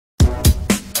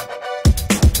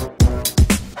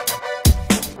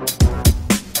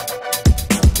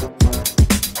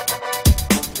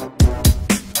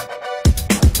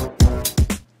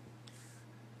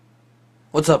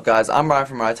What's up, guys? I'm Ryan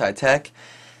from Tech,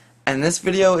 and this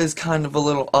video is kind of a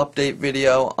little update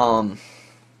video.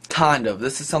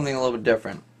 This is something a little bit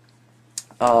different.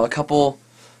 A couple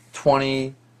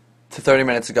 20 to 30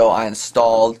 minutes ago, I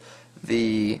installed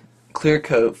the clear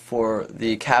coat for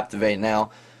the Captivate. Now,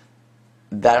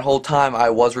 that whole time I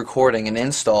was recording an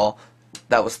install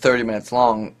that was 30 minutes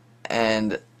long,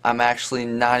 and I'm actually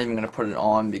not even going to put it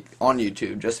on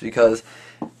YouTube just because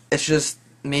it's just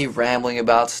me rambling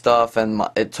about stuff, and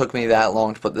it took me that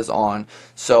long to put this on.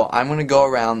 So I'm going to go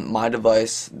around my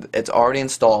device. It's already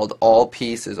installed. All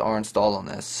pieces are installed on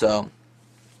this. So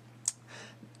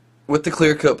with the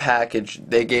clear coat package,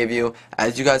 they gave you,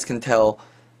 as you guys can tell,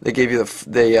 they gave you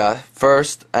the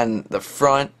first and the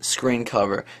front screen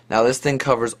cover. Now this thing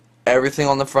covers everything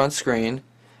on the front screen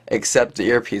except the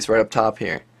earpiece right up top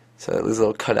here. So there's a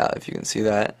little cutout, if you can see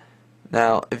that.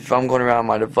 Now if I'm going around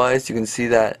my device, you can see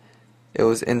that it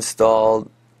was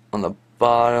installed on the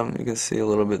bottom. You can see a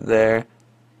little bit there.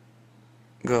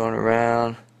 Going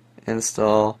around,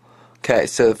 install. Okay,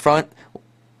 so the front,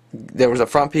 there was a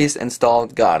front piece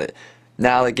installed, got it.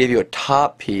 Now they gave you a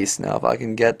top piece. Now if I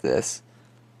can get this,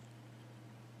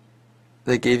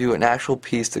 they gave you an actual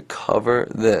piece to cover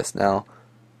this. Now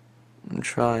I'm gonna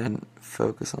try and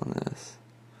focus on this.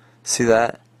 See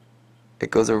that?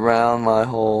 It goes around my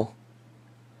whole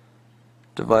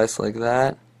device like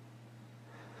that.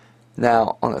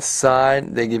 Now on the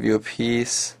side, they give you a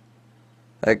piece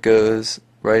that goes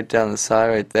right down the side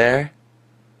right there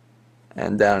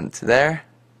and down to there.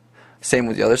 Same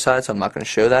with the other side, so I'm not going to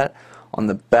show that. On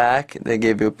the back, they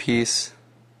gave you a piece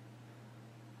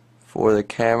for the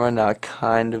camera. Now I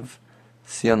kind of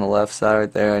see on the left side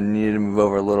right there, I need to move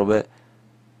over a little bit,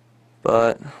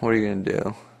 but what are you going to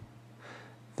do?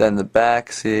 Then the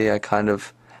back, see, actually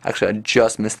I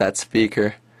just missed that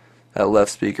speaker, that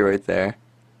left speaker right there.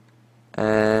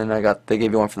 And they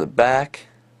gave you one for the back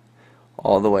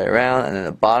all the way around, and then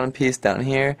the bottom piece down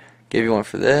here gave you one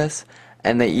for this,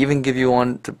 and they even give you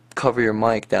one to cover your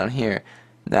mic down here.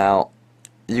 Now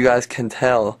you guys can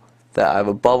tell that I have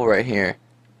a bubble right here,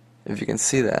 if you can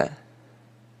see that.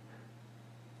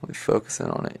 Let me focus in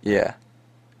on it. Yeah,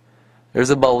 there's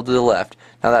a bubble to the left.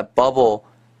 Now that bubble,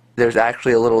 there's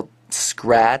actually a little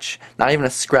scratch, not even a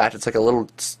scratch, it's like a little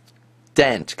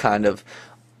dent kind of,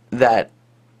 that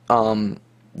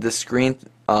the screen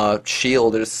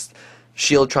shield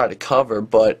tried to cover,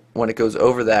 but when it goes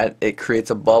over that, it creates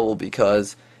a bubble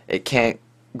because it can't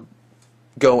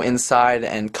go inside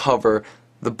and cover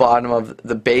the bottom of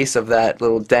the base of that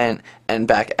little dent and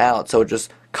back out, so it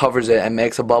just covers it and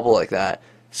makes a bubble like that.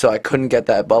 So I couldn't get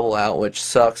that bubble out, which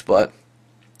sucks. But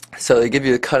so they give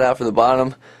you the cutout for the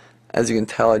bottom. As you can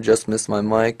tell, I just missed my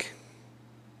mic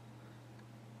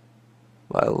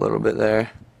by a little bit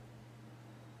there.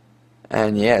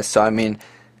 And yeah, so I mean,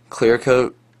 clear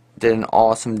coat did an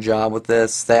awesome job with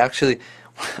this. They actually,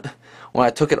 when I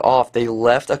took it off, they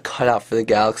left a cutout for the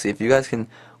Galaxy. If you guys can,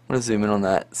 I want to zoom in on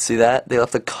that. See that? They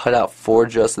left a cutout for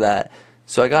just that.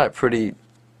 So I got it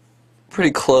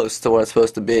pretty close to what it's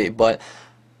supposed to be. But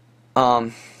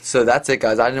so that's it,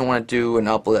 guys. I didn't want to do and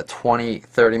upload a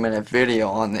 20-30 minute video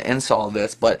on the install of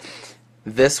this, but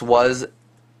this was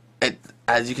it.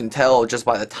 As you can tell just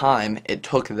by the time, it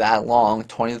took that long,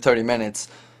 20 to 30 minutes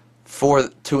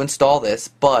to install this.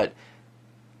 But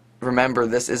remember,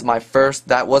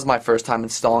 that was my first time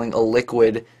installing a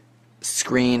liquid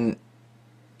screen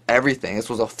everything. This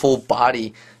was a full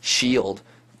body shield,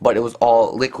 but it was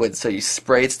all liquid, so you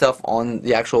sprayed stuff on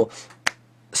the actual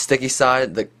sticky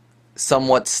side, the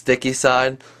somewhat sticky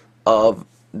side of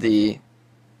the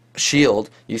shield.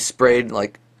 You sprayed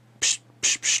like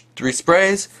 3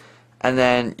 sprays, and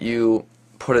then you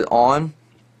put it on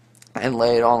and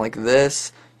lay it on like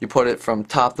this. You put it from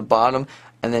top to bottom,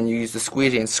 and then you use the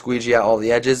squeegee and squeegee out all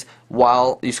the edges.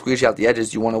 While you squeegee out the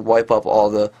edges, you want to wipe up all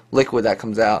the liquid that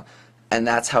comes out, and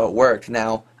that's how it worked.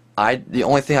 Now, the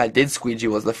only thing I did squeegee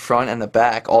was the front and the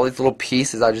back. All these little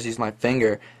pieces, I just used my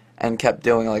finger and kept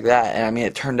doing like that, and I mean,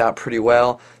 it turned out pretty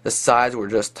well. The sides were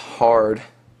just hard,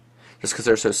 just because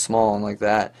they're so small and like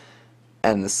that,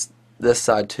 and this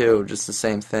side too, just the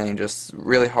same thing, just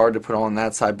really hard to put on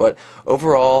that side. But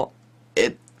overall,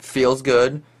 it feels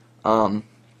good. I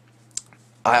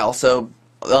also,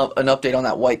 an update on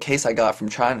that white case I got from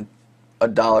China,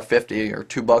 $1.50 or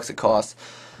 $2 it costs.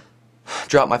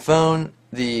 Dropped my phone.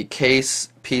 The case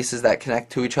pieces that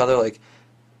connect to each other, like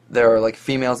there are like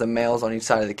females and males on each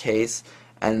side of the case,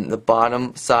 and the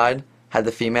bottom side had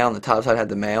the female and the top side had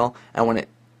the male, and when it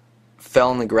fell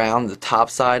on the ground, the top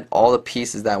side, all the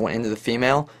pieces that went into the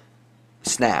female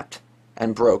snapped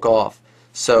and broke off.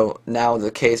 so now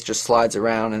the case just slides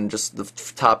around and just the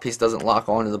top piece doesn't lock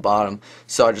onto the bottom,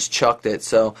 so I just chucked it.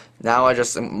 So now I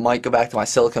just might go back to my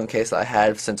silicone case that I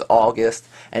had since August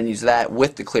and use that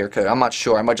with the clear coat. I'm not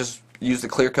sure, I might just use the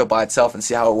clear coat by itself and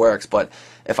see how it works, but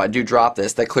if I do drop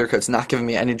this, that clear coat's not giving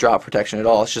me any drop protection at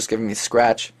all. It's just giving me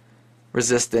scratch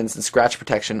resistance and scratch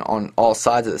protection on all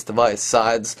sides of this device,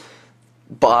 sides,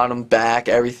 bottom, back,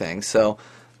 everything. So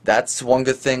that's one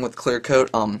good thing with clear coat.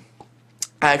 I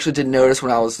actually did notice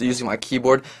when I was using my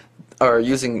keyboard, or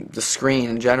using the screen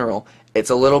in general, it's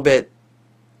a little bit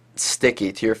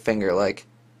sticky to your finger. Like,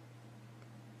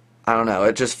 I don't know,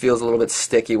 it just feels a little bit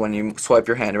sticky when you swipe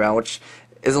your hand around, which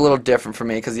is a little different for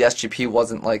me because the SGP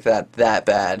wasn't like that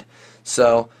bad.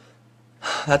 So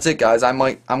that's it, guys. I'm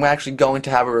actually going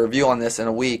to have a review on this in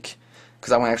a week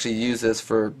because I'm going to actually use this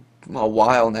for a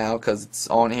while now because it's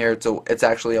on here. It's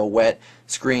actually a wet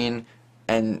screen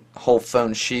and whole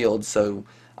phone shield, so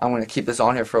I'm going to keep this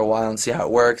on here for a while and see how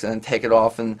it works, and then take it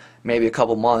off in maybe a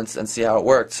couple months and see how it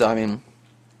works. So I mean,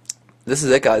 this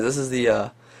is it, guys. This is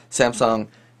the Samsung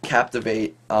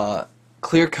Captivate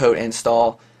clear coat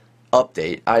install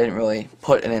update. I didn't really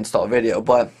put an install video,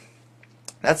 but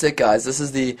that's it, guys. This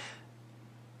is the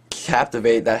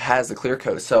Captivate that has the clear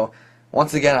coat. So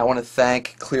once again, I want to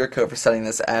thank Clear Coat for sending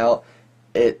this out.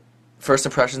 First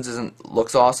impressions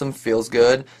looks awesome, feels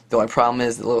good. The only problem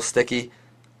is the little sticky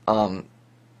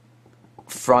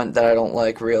front that I don't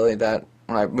like, really, that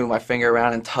when I move my finger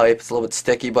around and type, it's a little bit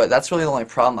sticky, but that's really the only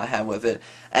problem I have with it,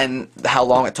 and how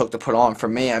long it took to put on for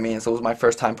me. I mean, so it was my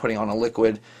first time putting on a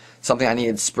liquid, something I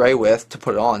needed spray with to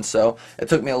put it on, so it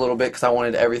took me a little bit because I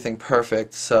wanted everything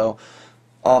perfect. So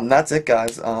that's it,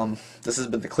 guys. This has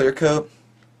been the Clear Coat.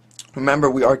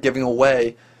 Remember, we are giving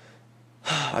away.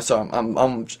 So I'm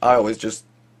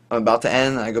about to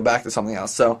end and I go back to something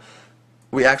else. So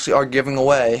we actually are giving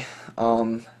away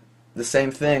the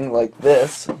same thing like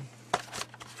this.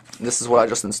 This is what I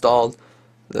just installed,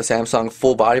 the Samsung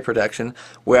full body protection.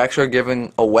 We're actually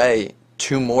giving away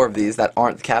 2 more of these that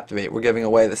aren't the Captivate. We're giving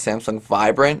away the Samsung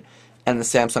Vibrant and the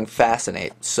Samsung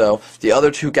Fascinate. So the other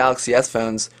 2 Galaxy S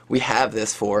phones we have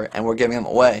this for, and we're giving them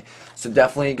away. So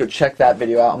definitely go check that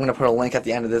video out. I'm going to put a link at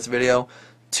the end of this video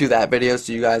to that video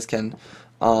so you guys can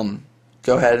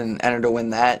go ahead and enter to win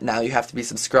that. Now you have to be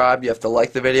subscribed, you have to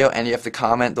like the video, and you have to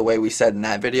comment the way we said in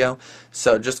that video.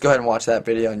 So just go ahead and watch that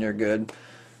video and you're good.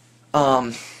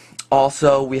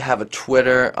 Also, we have a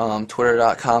Twitter,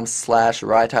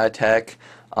 twitter.com/RaiTaiTech.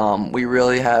 We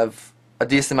really have a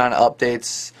decent amount of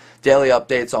updates, daily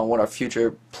updates on what our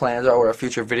future plans are, what our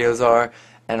future videos are,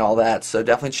 and all that. So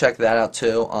definitely check that out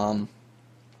too. So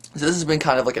this has been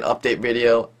kind of like an update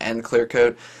video and clear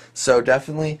coat. So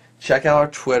definitely check out our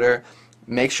Twitter.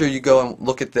 Make sure you go and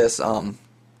look at this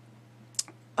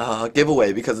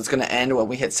giveaway because it's going to end when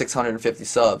we hit 650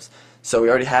 subs. So we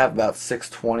already have about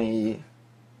 620.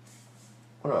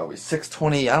 What are we?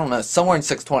 620. I don't know. Somewhere in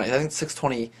 620. I think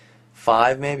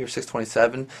 625 maybe, or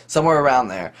 627. Somewhere around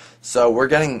there. So we're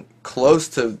getting close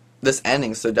to this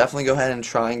ending. So definitely go ahead and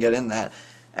try and get in that.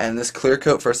 And this clear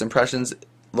coat first impressions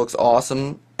looks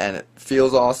awesome and it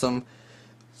feels awesome.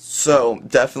 So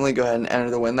definitely go ahead and enter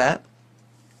to win that.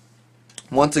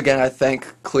 Once again, I thank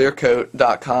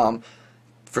clearcoat.com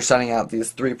for sending out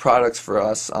these 3 products for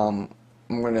us. I'm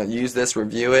going to use this,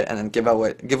 review it, and then give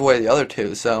away the other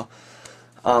 2. So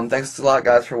thanks a lot,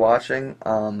 guys, for watching.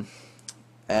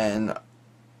 And in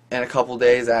a couple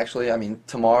days, actually, I mean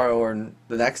tomorrow or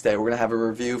the next day, we're going to have a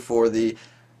review for the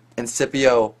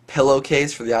Incipio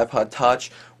pillowcase for the iPod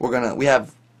Touch. We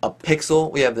have a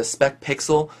Pixel. We have the Spec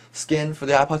Pixel skin for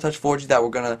the iPod Touch 4G that we're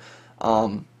going to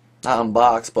not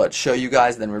unbox, but show you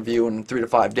guys, then review in 3 to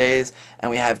 5 days.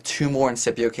 And we have 2 more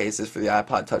Incipio cases for the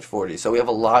iPod Touch 4G. So we have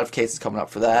a lot of cases coming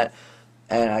up for that.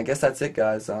 And I guess that's it,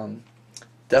 guys.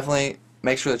 Definitely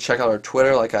make sure to check out our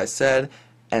Twitter, like I said,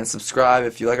 and subscribe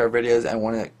if you like our videos and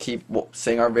want to keep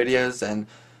seeing our videos and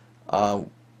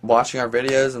watching our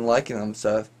videos and liking them.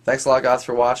 So thanks a lot, guys,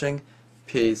 for watching.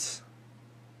 Peace.